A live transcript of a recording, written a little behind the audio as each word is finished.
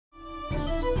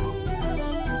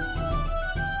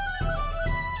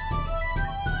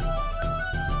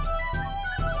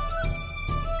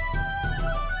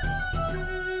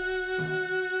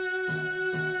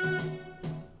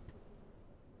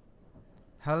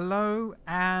Hello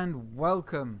and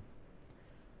welcome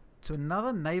to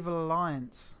another Naval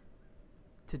Alliance.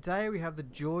 Today we have the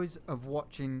joys of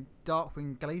watching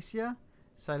Darkwing Glacier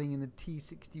sailing in the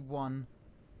T-61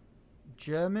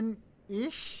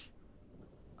 German-ish,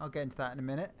 I'll get into that in a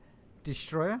minute,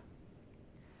 destroyer.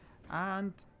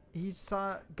 And he's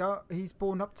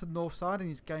born up to the north side and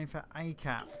he's going for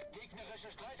ACAP.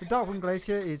 So Darkwing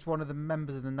Glacier is one of the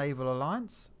members of the Naval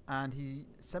Alliance, and he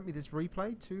sent me this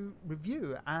replay to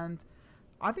review, and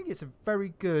I think it's a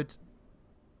very good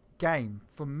game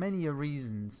for many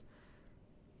reasons.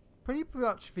 Pretty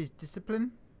much of his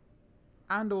discipline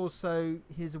and also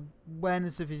his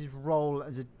awareness of his role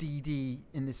as a DD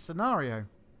in this scenario.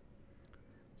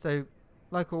 So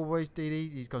like always,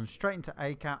 DD, he's gone straight into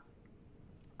ACAP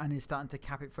and is starting to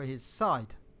cap it for his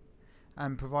side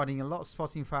and providing a lot of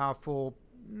spotting power for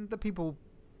the people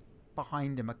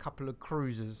behind him, a couple of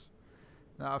cruisers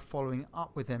that are following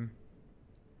up with him.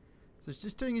 So he's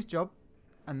just doing his job,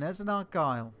 and there's an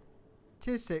Argyle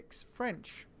tier 6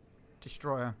 French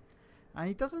destroyer, and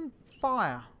he doesn't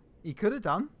fire. He could have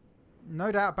done,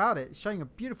 no doubt about it. He's showing a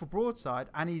beautiful broadside,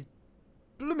 and he's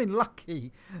blooming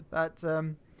lucky that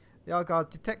the Argyle's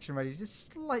detection rate is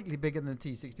just slightly bigger than the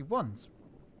T-61's,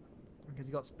 because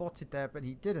he got spotted there, but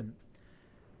he didn't.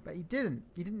 He didn't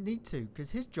need to, because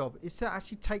his job is to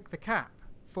actually take the cap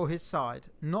for his side,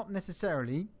 not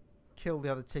necessarily kill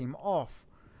the other team off.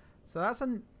 So that's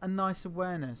a nice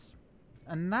awareness.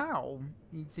 And now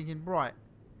you're thinking, right,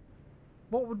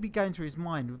 what would be going through his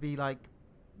mind would be like,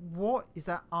 what is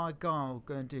that Argyle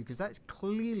going to do? Because that's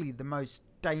clearly the most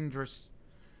dangerous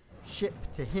ship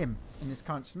to him in this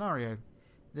current scenario.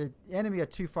 The enemy are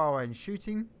too far away and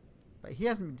shooting, but he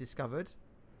hasn't been discovered,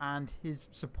 and his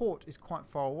support is quite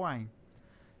far away.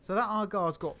 So that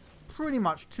Argyle's got pretty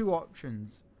much two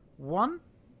options. One,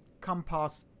 come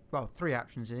past, well, three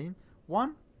options really.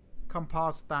 One, come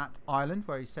past that island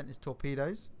where he sent his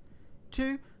torpedoes.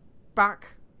 Two,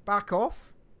 back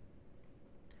off.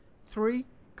 Three,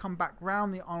 come back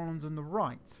round the island on the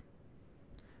right.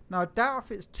 Now I doubt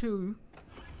if it's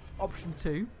option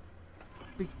two,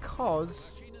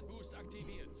 because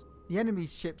the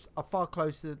enemy's ships are far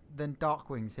closer than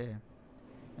Darkwing's here.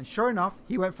 And sure enough,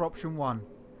 he went for option one.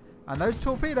 And those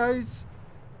torpedoes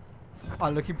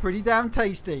are looking pretty damn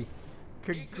tasty.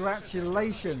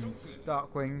 Congratulations,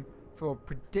 Darkwing, for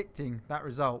predicting that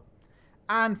result.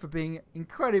 And for being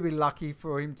incredibly lucky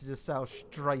for him to just sail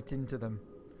straight into them.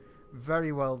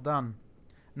 Very well done.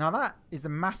 Now that is a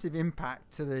massive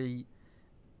impact to the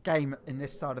game in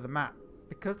this side of the map.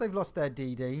 Because they've lost their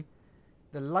DD,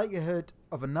 the likelihood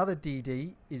of another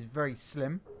DD is very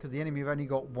slim, because the enemy have only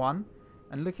got one.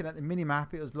 And looking at the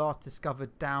minimap, it was last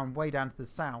discovered way down to the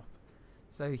south.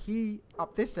 So he,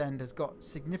 up this end, has got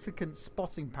significant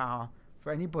spotting power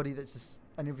for anybody that's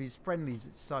any of his friendlies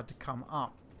that decide to come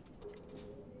up.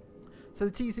 So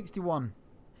the T-61,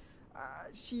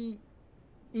 she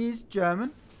is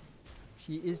German.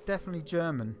 She is definitely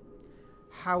German.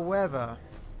 However,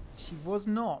 she was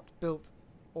not built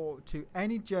to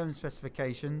any German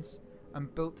specifications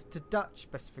and built to Dutch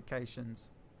specifications,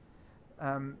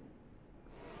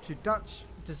 to Dutch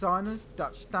designers,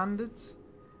 Dutch standards,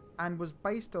 and was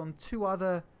based on two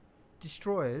other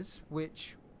destroyers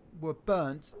which were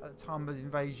burnt at the time of the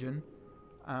invasion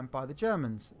by the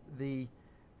Germans, the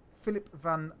Philip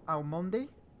van Almonde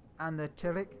and the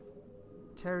Terjek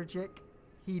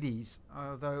Hedes,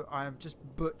 although I have just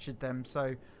butchered them,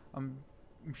 so I'm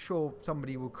sure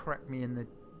somebody will correct me in the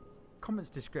comments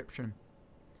description.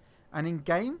 And in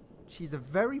game, she's a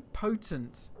very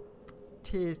potent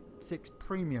tier 6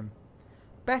 premium,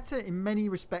 better in many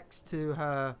respects to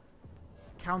her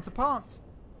counterparts,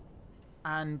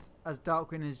 and as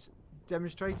Darkwing is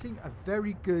demonstrating, a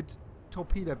very good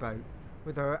torpedo boat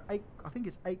with her I think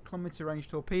it's 8-kilometer range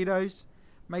torpedoes,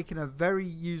 making her very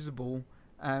usable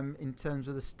in terms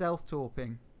of the stealth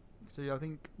torping. So I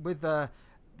think with the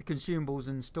consumables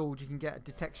installed, you can get a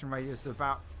detection radius of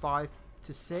about 5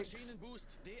 to 6,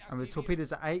 and with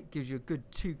torpedoes at 8 gives you a good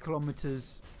 2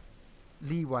 kilometers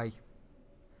leeway.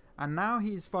 And now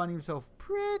he's finding himself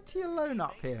pretty alone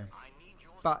up here,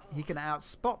 but he can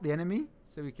outspot the enemy,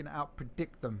 so he can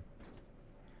outpredict them.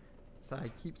 So he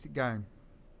keeps it going.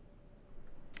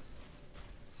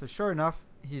 So sure enough,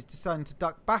 he's deciding to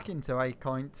duck back into A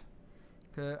point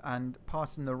and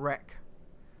passing the wreck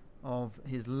of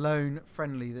his lone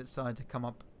friendly that decided to come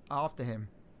up after him.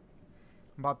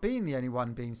 By being the only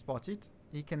one being spotted,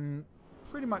 he can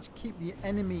pretty much keep the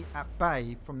enemy at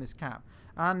bay from this cap.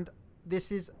 And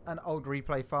this is an old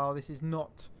replay file. This is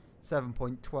not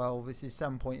 7.12. This is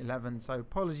 7.11. So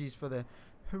apologies for the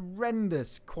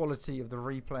horrendous quality of the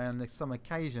replay on some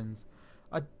occasions.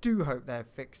 I do hope they've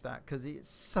fixed that, because it's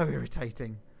so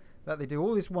irritating that they do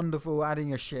all this wonderful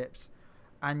adding of ships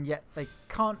and yet they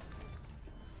can't.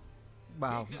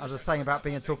 Well, as I was saying about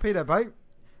being a torpedo boat,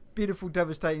 beautiful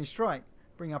devastating strike,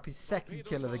 bring up his second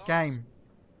kill of the game.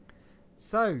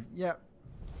 So yeah,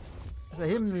 so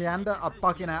him and Leander are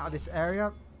bugging out of this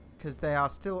area because they are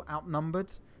still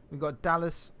outnumbered. We've got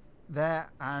Dallas there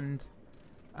and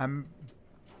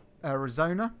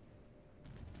Arizona,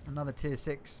 another tier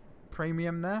 6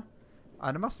 premium there,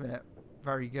 and I must admit,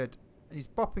 very good. He's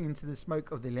bopping into the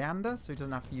smoke of the Leander, so he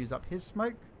doesn't have to use up his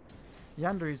smoke.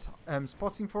 Leander is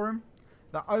spotting for him.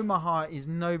 The Omaha is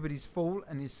nobody's fool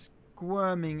and is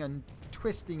squirming and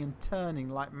twisting and turning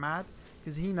like mad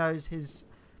because he knows his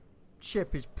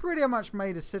ship is pretty much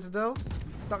made of citadels.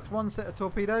 Ducks one set of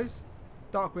torpedoes.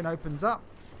 Darkwing opens up.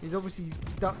 He's obviously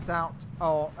ducked out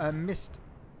or missed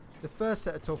the first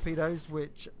set of torpedoes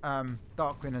which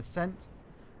Darkwing has sent,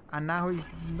 and now he's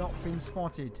not been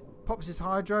spotted. Pops his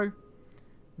hydro.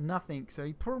 Nothing. So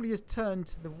he probably has turned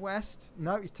to the west.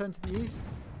 No, he's turned to the east.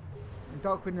 And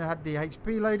Darkwing had the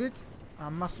HP loaded. I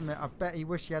must admit, I bet he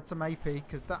wished he had some AP,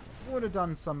 because that would have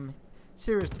done some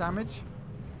serious damage.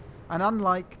 And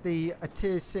unlike the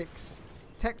tier 6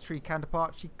 tech tree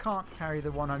counterpart, she can't carry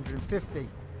the 150,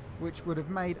 which would have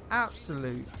made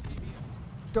absolute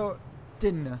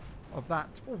dinner of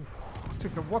that. Ooh,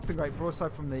 took a whopping great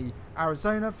broadside from the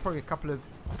Arizona, probably a couple of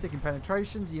sticking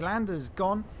penetrations. Yolanda is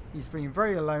gone. He's feeling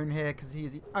very alone here because he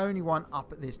is the only one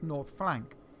up at this north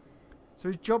flank. So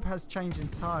his job has changed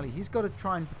entirely. He's got to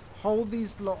try and hold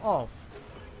these lot off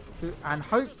and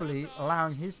hopefully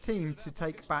allowing his team to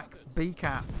take back B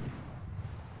cap.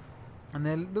 And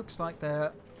there looks like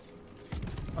they're,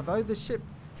 although the ship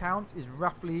count is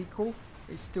roughly equal,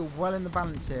 it's still well in the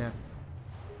balance here.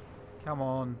 Come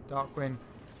on, Darkwing.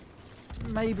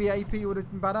 Maybe AP would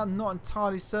have been better. I'm not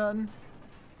entirely certain.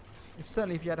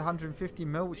 Certainly if you had 150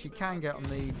 mil, which you can get on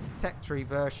the tech tree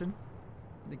version.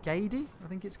 The Gady, I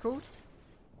think it's called.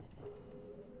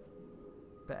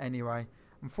 But anyway,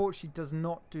 unfortunately does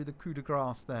not do the coup de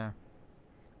grace there.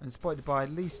 And it's spotted by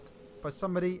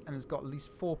somebody, and has got at least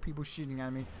 4 people shooting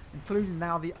at me, including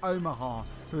now the Omaha,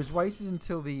 who has waited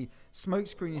until the smoke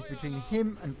screen is between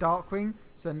him and Darkwing,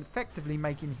 so effectively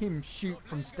making him shoot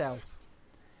from stealth.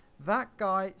 That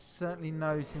guy certainly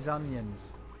knows his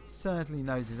onions. Certainly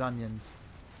knows his onions.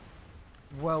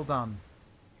 Well done.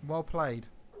 Well played.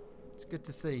 It's good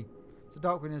to see. So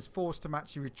Darkwing is forced to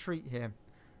actually retreat here.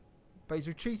 But he's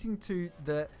retreating to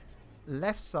the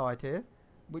left side here,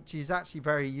 which is actually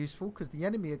very useful because the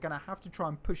enemy are going to have to try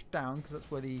and push down, because that's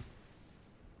where the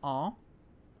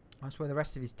that's where the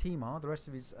rest of his team are, the rest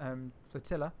of his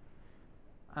flotilla.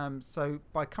 So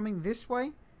by coming this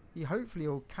way, he hopefully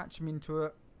will catch him into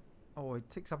a, or he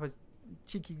takes up a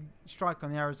cheeky strike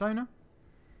on the Arizona.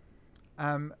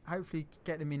 Hopefully to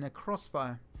get him in a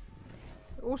crossfire.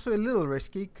 Also a little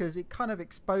risky because it kind of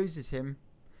exposes him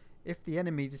if the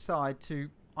enemy decide to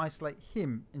isolate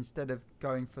him instead of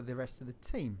going for the rest of the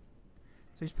team.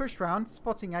 So he's pushed around,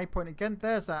 spotting A point again.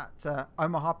 There's that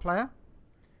Omaha player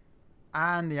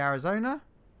and the Arizona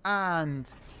and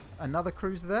another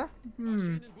cruiser there.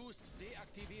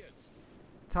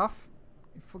 Tough.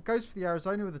 Goes for the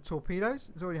Arizona with the torpedoes.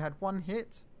 He's already had 1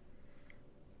 hit.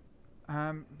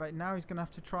 But now he's going to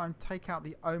have to try and take out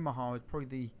the Omaha with probably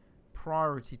the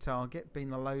priority target, being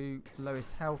the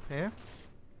lowest health here.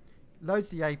 Loads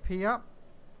the AP up.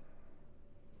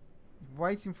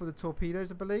 Waiting for the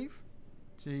torpedoes, I believe,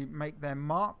 to make their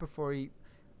mark before he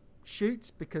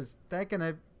shoots, because they're going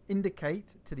to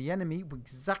indicate to the enemy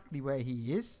exactly where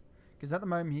he is. Because at the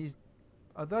moment he's,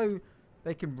 although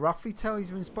they can roughly tell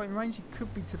he's in spotting range, he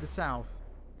could be to the south.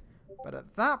 But at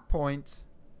that point,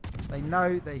 they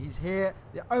know that he's here.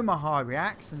 The Omaha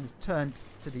reacts and is turned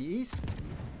to the east.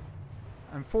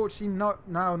 Unfortunately,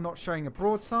 now not showing a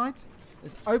broadside.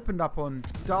 It's opened up on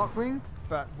Darkwing,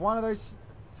 but one of those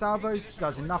salvos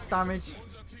does enough damage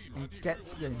and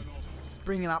gets him,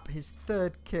 bringing up his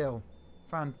 3rd kill.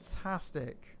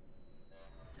 Fantastic.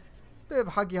 Bit of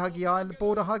huggy island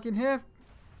border hugging here.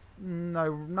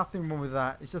 No, nothing wrong with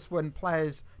that. It's just when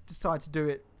players decide to do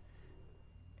it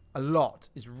a lot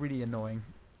is really annoying.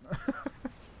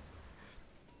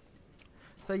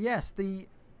 So yes, the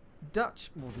Dutch,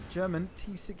 or the German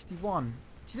T-61.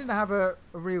 She didn't have a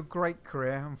real great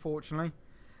career, unfortunately.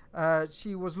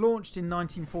 She was launched in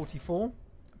 1944,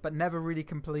 but never really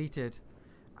completed.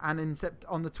 And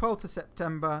on the 12th of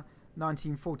September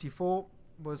 1944,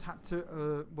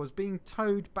 was being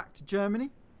towed back to Germany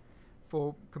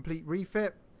for complete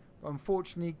refit, but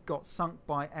unfortunately got sunk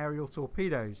by aerial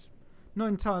torpedoes. Not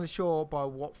entirely sure by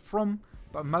what from,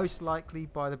 but most likely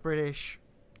by the British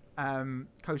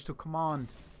Coastal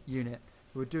Command unit,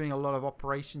 who were doing a lot of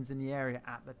operations in the area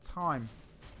at the time.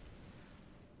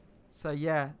 So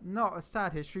yeah, not a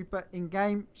sad history, but in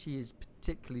game she is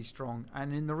particularly strong.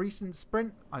 And in the recent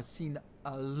sprint, I've seen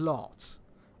a lot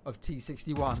of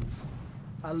T-61s.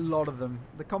 A lot of them.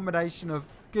 The combination of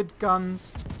good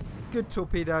guns, good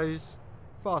torpedoes,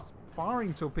 fast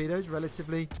firing torpedoes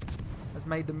relatively, has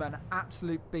made them an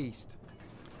absolute beast.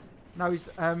 Now he's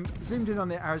zoomed in on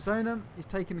the Arizona. He's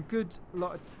taken a good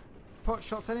lot of pot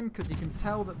shots at him because he can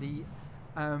tell that the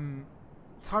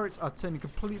turrets are turning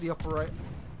completely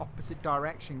opposite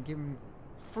direction, giving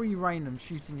free rein of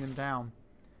shooting them down.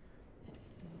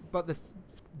 But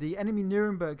the enemy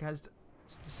Nuremberg has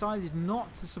decided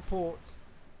not to support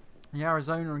the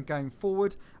Arizona and going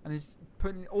forward, and is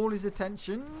putting all his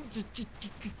attention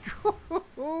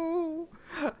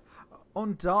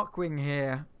on Darkwing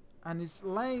here, and is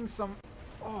laying some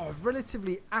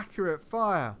relatively accurate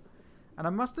fire. And I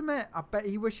must admit, I bet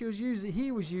he was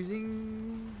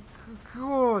using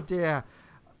oh dear,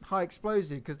 high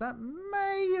explosive, because that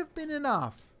may have been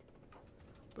enough.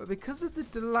 But because of the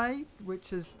delay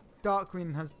which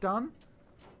Darkwing has done,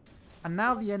 and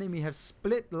now the enemy have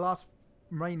split the last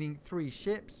remaining 3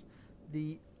 ships,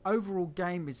 the overall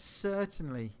game is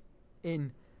certainly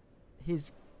in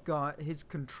his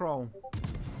control.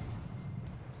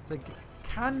 So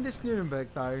can this Nuremberg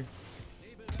though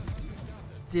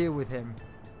deal with him?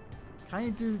 Can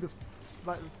he do the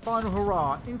final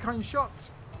hurrah? Incoming shots.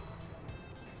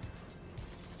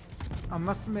 I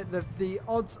must admit that the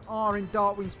odds are in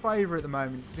Darkwing's favour at the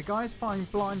moment. The guy's firing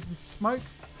blind into smoke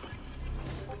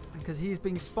because he's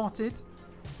being spotted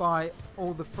by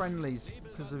all the friendlies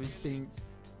because of he's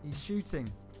shooting.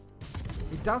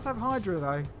 He does have Hydra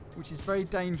though, which is very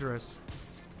dangerous.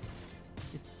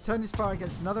 He's turned his fire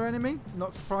against another enemy,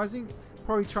 not surprising.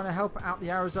 Probably trying to help out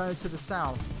the Arizona to the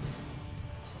south.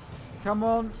 Come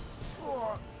on.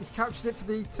 Oh, he's captured it for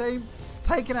the team.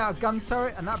 Taken out a gun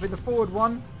turret, and that'll be the forward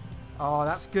one. Oh,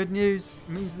 that's good news.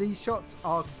 It means these shots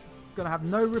are going to have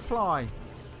no reply.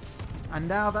 And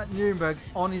now that Nuremberg's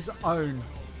on his own.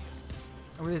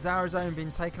 And with his Arizona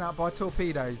being taken out by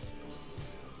torpedoes.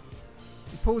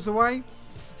 He pulls away,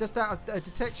 just out of a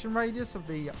detection radius of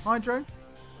the Hydro.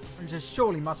 And just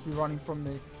surely must be running from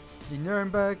the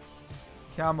Nuremberg.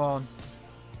 Come on.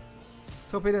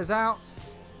 Torpedoes out.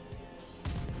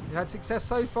 We've had success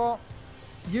so far.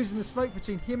 Using the smoke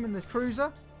between him and this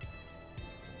cruiser.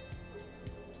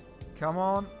 Come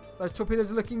on. Those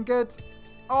torpedoes are looking good.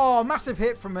 Oh, massive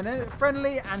hit from a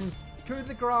friendly, and coup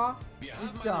de grace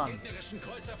is done.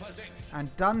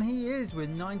 And done he is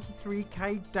with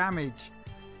 93k damage.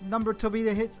 Number of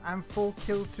torpedo hits and 4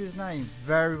 kills to his name.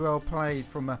 Very well played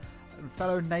from a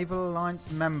fellow Naval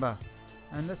Alliance member.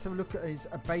 And let's have a look at his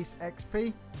base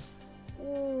XP.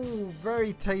 Ooh,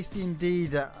 very tasty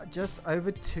indeed. Just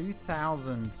over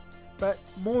 2,000. But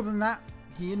more than that,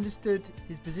 he understood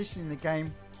his position in the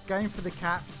game. Going for the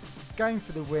caps, going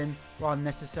for the win, rather than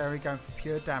necessarily going for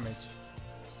pure damage.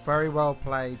 Very well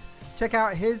played. Check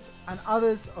out his and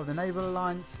others of the Naval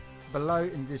Alliance below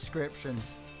in the description.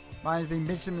 My name has been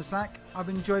Mitchell the Slack. I've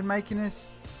enjoyed making this,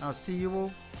 and I'll see you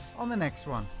all on the next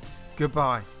one.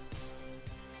 Goodbye.